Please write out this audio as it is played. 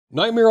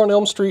Nightmare on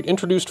Elm Street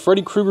introduced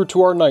Freddy Krueger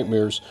to our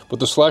nightmares,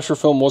 but the slasher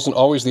film wasn't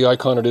always the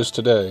icon it is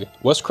today.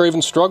 Wes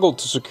Craven struggled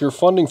to secure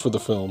funding for the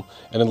film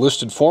and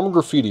enlisted former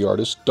graffiti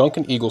artist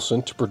Duncan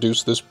Eagleson to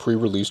produce this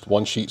pre-released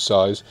one-sheet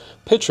size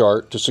pitch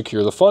art to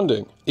secure the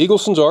funding.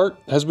 Eagleson's art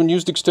has been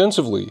used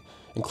extensively,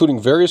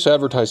 including various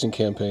advertising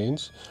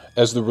campaigns,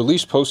 as the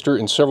release poster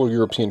in several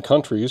European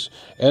countries,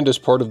 and as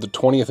part of the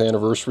 20th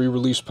anniversary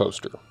release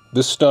poster.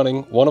 This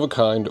stunning,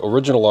 one-of-a-kind,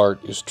 original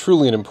art is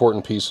truly an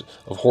important piece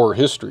of horror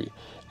history,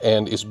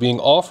 and is being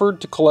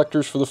offered to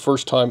collectors for the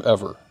first time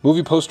ever.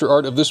 Movie poster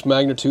art of this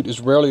magnitude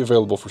is rarely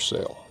available for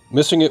sale.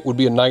 Missing it would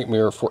be a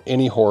nightmare for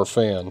any horror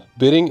fan.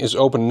 Bidding is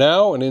open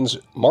now and ends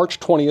March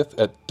 20th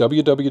at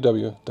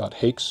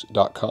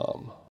www.hakes.com.